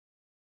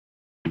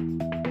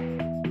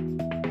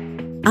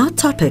Our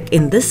topic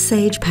in this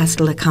Sage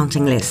Pastel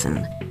accounting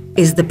lesson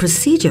is the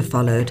procedure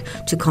followed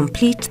to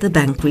complete the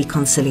bank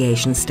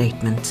reconciliation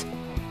statement.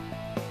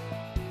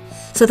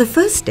 So the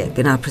first step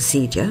in our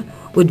procedure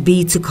would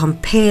be to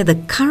compare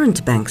the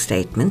current bank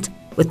statement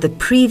with the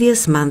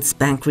previous month's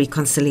bank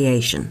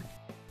reconciliation.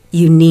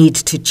 You need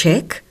to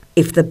check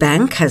if the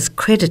bank has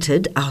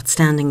credited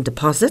outstanding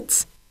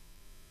deposits,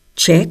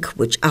 check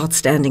which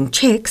outstanding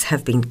checks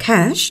have been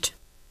cashed,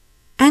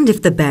 and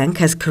if the bank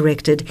has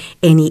corrected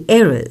any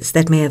errors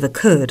that may have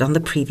occurred on the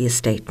previous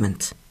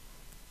statement.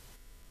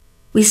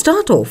 We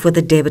start off with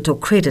the debit or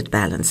credit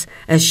balance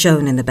as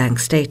shown in the bank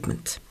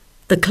statement.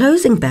 The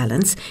closing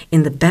balance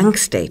in the bank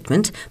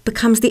statement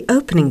becomes the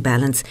opening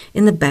balance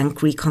in the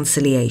bank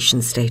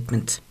reconciliation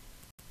statement.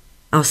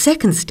 Our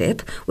second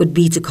step would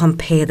be to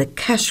compare the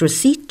cash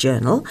receipt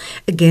journal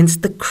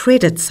against the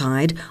credit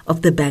side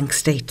of the bank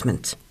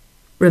statement.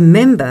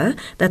 Remember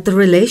that the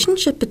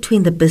relationship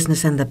between the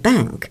business and the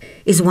bank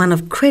is one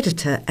of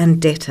creditor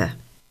and debtor.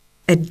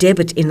 A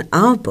debit in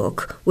our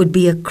book would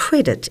be a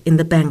credit in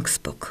the bank's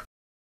book.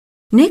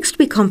 Next,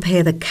 we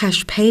compare the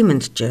cash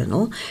payment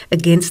journal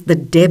against the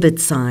debit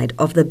side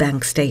of the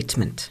bank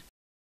statement.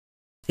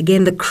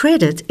 Again, the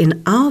credit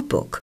in our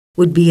book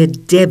would be a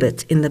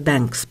debit in the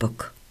bank's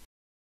book.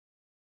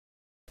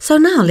 So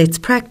now let's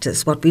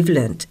practice what we've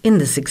learnt in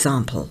this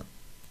example.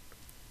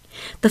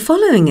 The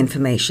following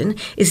information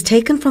is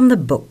taken from the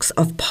books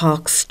of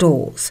Park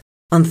Stores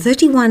on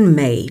 31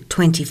 May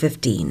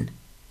 2015.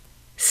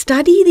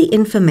 Study the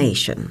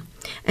information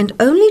and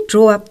only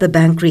draw up the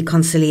bank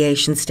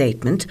reconciliation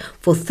statement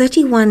for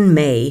 31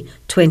 May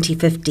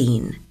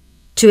 2015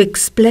 to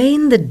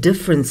explain the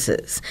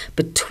differences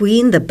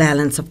between the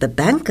balance of the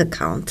bank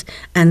account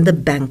and the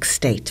bank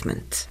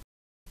statement.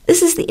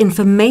 This is the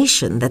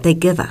information that they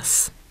give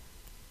us.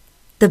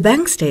 The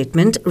bank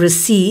statement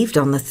received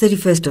on the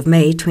 31st of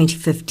May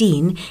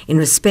 2015 in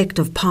respect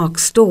of Park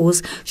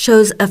Stores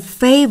shows a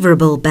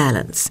favourable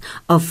balance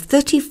of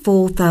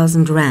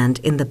 34,000 Rand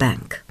in the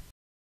bank.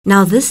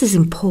 Now this is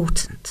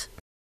important.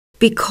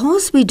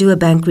 Because we do a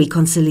bank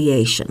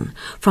reconciliation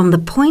from the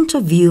point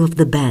of view of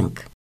the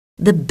bank,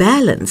 the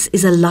balance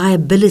is a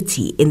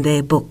liability in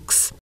their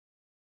books.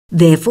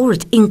 Therefore,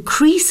 it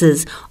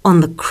increases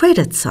on the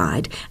credit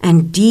side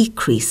and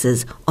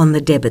decreases on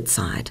the debit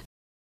side.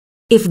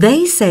 If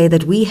they say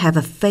that we have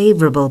a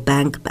favourable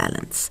bank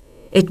balance,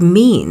 it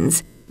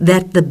means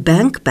that the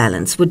bank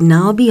balance would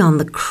now be on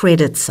the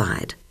credit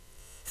side.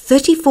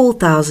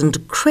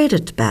 34,000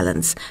 credit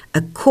balance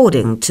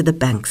according to the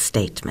bank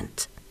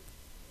statement.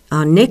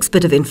 Our next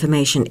bit of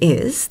information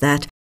is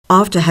that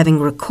after having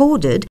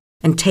recorded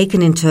and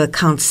taken into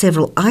account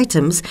several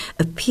items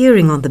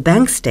appearing on the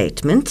bank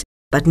statement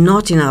but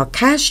not in our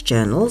cash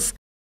journals,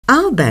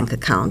 our bank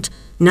account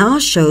now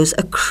shows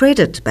a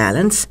credit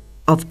balance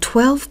of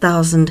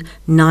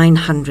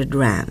 12,900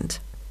 Rand.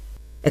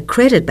 A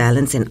credit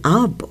balance in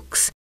our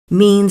books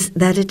means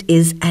that it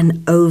is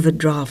an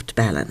overdraft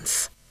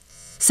balance.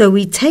 So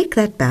we take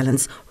that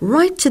balance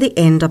right to the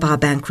end of our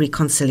bank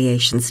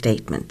reconciliation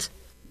statement.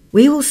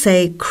 We will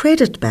say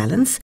credit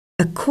balance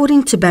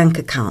according to bank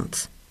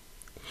account.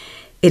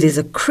 It is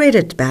a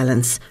credit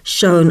balance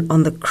shown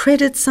on the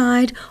credit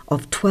side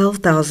of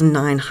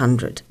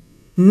 12,900,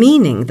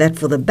 meaning that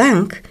for the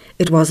bank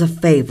it was a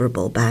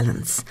favourable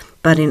balance,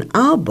 but in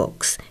our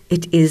books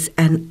it is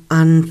an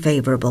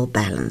unfavourable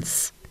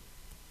balance.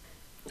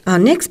 Our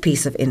next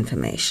piece of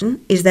information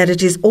is that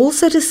it is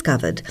also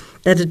discovered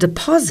that a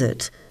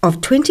deposit of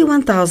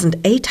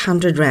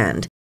 21,800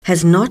 Rand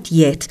has not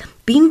yet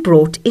been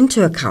brought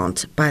into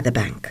account by the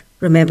bank.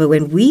 Remember,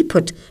 when we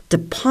put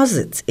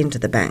deposits into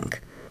the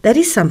bank, that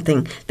is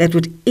something that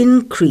would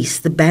increase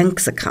the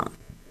bank's account.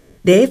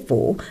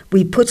 Therefore,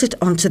 we put it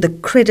onto the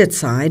credit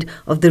side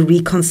of the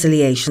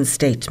reconciliation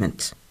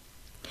statement.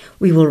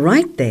 We will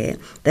write there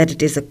that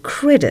it is a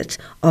credit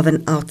of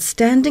an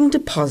outstanding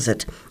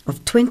deposit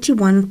of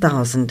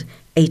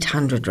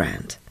 21,800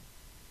 Rand.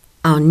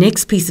 Our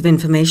next piece of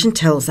information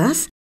tells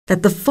us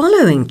that the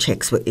following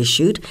cheques were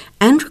issued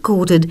and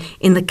recorded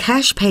in the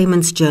cash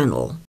payments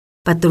journal,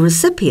 but the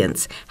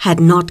recipients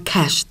had not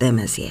cashed them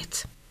as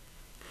yet.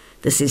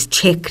 This is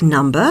cheque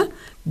number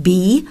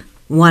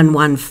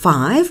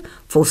B115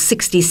 for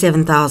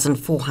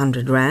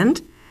 67,400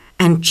 Rand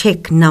and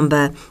cheque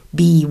number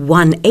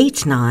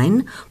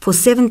B189 for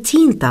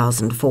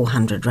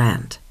 17,400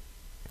 Rand.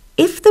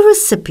 If the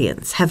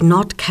recipients have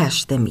not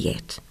cashed them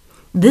yet,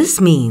 this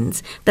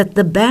means that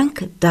the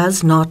bank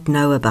does not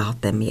know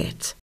about them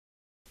yet.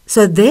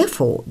 So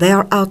therefore, they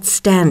are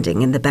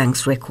outstanding in the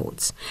bank's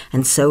records,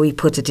 and so we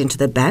put it into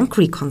the bank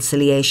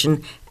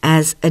reconciliation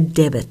as a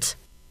debit.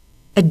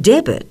 A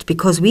debit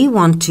because we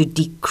want to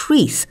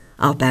decrease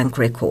our bank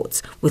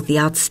records with the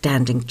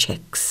outstanding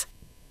cheques.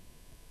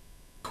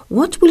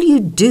 What will you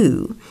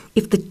do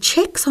if the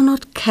cheques are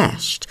not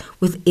cashed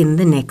within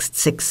the next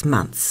 6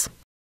 months?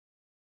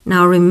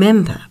 Now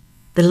remember,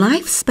 the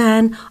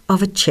lifespan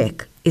of a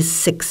cheque is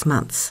 6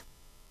 months.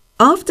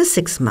 After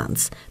 6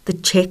 months, the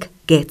cheque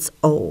gets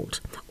old,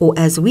 or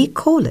as we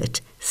call it,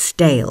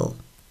 stale.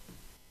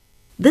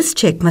 This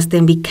cheque must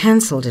then be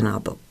cancelled in our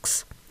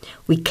books.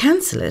 We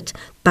cancel it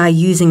by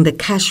using the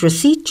cash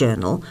receipt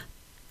journal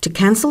to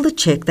cancel the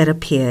cheque that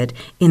appeared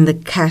in the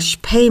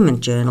cash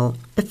payment journal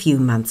a few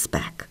months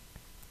back.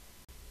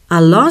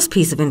 Our last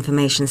piece of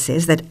information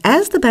says that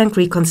as the bank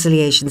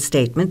reconciliation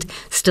statement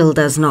still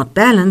does not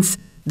balance,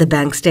 the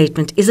bank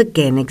statement is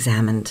again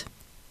examined.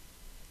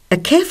 A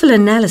careful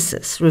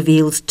analysis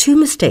reveals two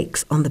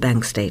mistakes on the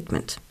bank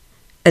statement.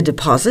 A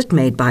deposit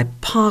made by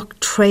Park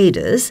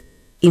traders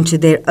into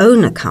their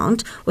own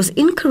account was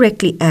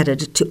incorrectly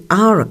added to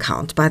our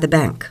account by the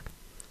bank.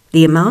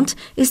 The amount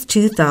is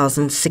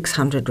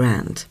 2,600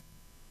 rand.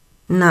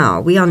 Now,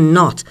 we are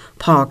not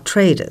Park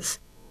traders.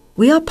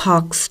 We are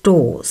Park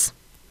stores.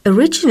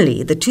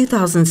 Originally, the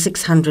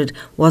 2,600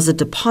 was a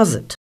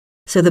deposit,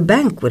 so the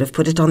bank would have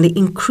put it on the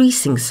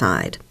increasing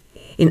side.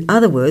 In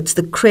other words,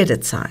 the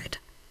credit side.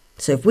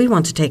 So if we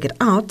want to take it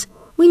out,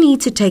 we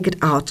need to take it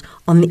out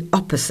on the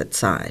opposite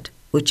side,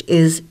 which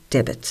is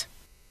debit.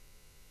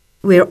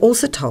 We are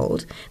also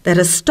told that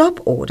a stop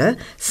order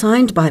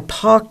signed by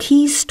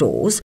Parkee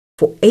stores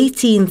for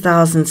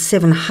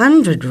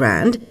 18,700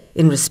 rand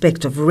in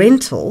respect of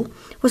rental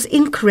was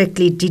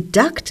incorrectly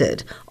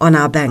deducted on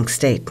our bank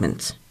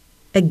statement.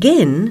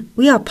 Again,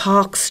 we are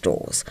Park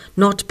stores,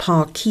 not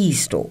Parkee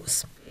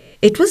stores.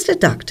 It was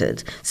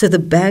deducted, so the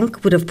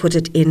bank would have put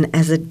it in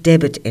as a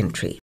debit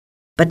entry.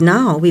 But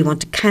now we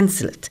want to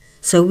cancel it,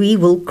 so we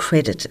will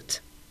credit it.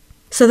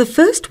 So the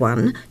first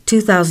one,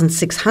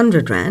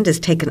 2,600 rand, is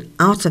taken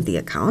out of the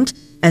account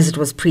as it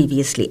was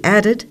previously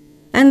added,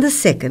 and the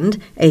second,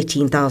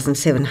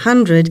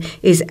 18,700,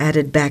 is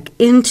added back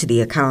into the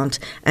account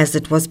as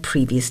it was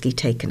previously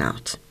taken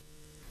out.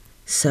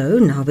 So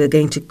now we're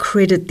going to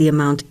credit the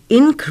amount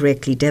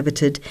incorrectly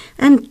debited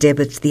and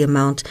debit the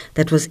amount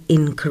that was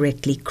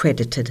incorrectly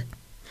credited.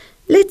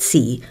 Let's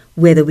see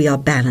whether we are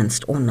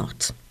balanced or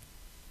not.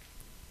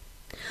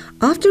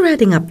 After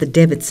adding up the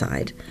debit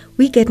side,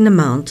 we get an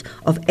amount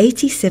of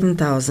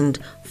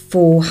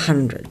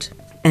 87,400.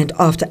 And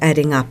after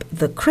adding up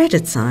the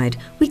credit side,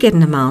 we get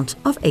an amount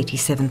of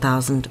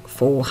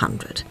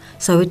 87,400.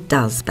 So it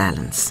does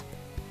balance.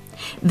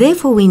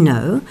 Therefore, we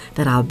know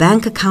that our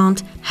bank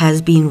account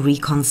has been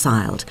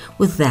reconciled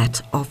with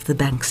that of the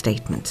bank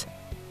statement.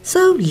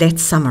 So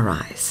let's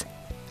summarize.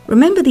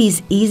 Remember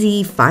these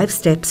easy 5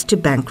 steps to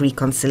bank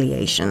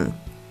reconciliation.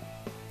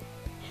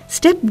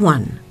 Step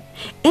 1.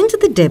 Enter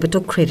the debit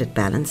or credit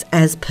balance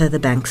as per the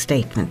bank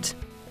statement.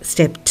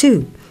 Step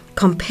 2.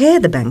 Compare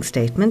the bank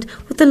statement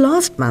with the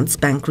last month's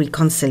bank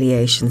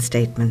reconciliation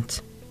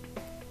statement.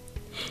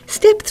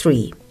 Step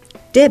 3.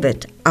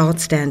 Debit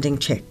outstanding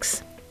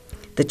checks.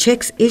 The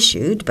checks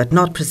issued but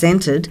not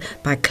presented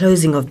by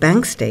closing of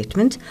bank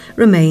statement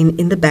remain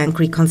in the bank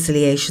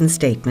reconciliation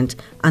statement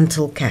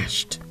until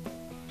cashed.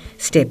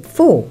 Step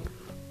 4.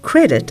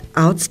 Credit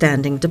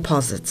outstanding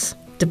deposits.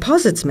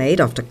 Deposits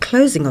made after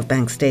closing of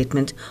bank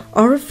statement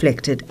are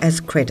reflected as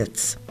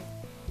credits.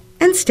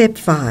 And step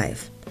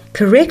 5.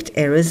 Correct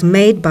errors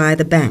made by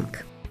the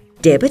bank.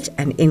 Debit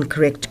an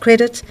incorrect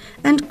credit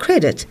and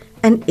credit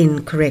an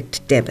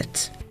incorrect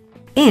debit.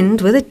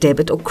 End with a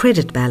debit or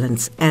credit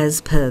balance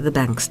as per the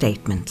bank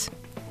statement.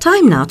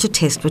 Time now to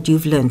test what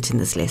you've learnt in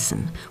this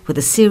lesson with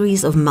a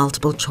series of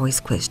multiple choice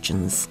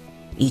questions.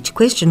 Each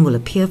question will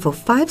appear for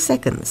 5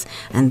 seconds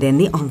and then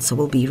the answer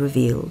will be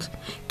revealed.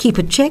 Keep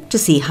a check to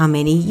see how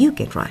many you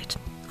get right.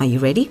 Are you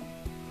ready?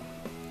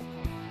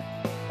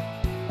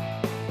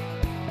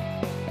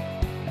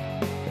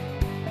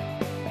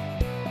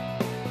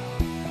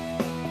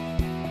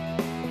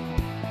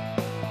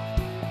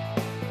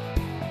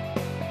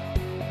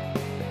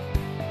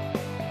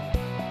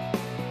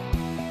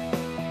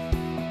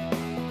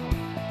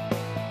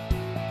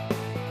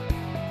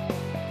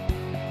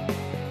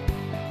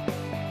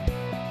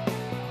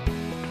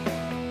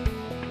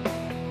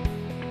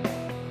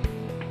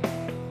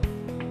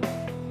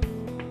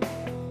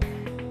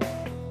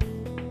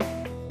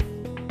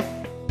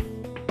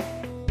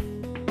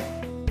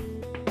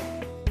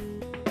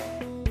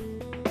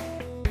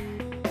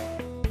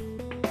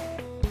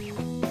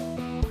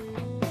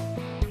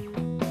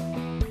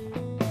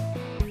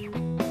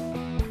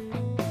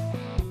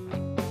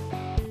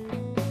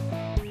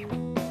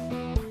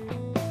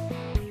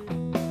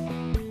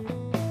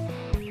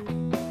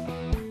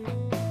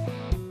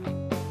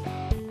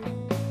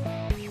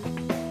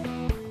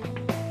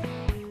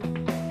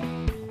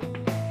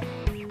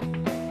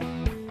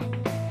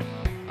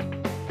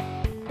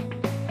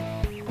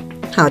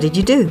 How did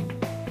you do?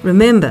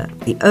 Remember,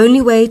 the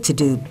only way to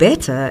do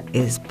better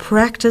is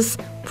practice,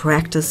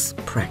 practice,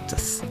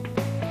 practice.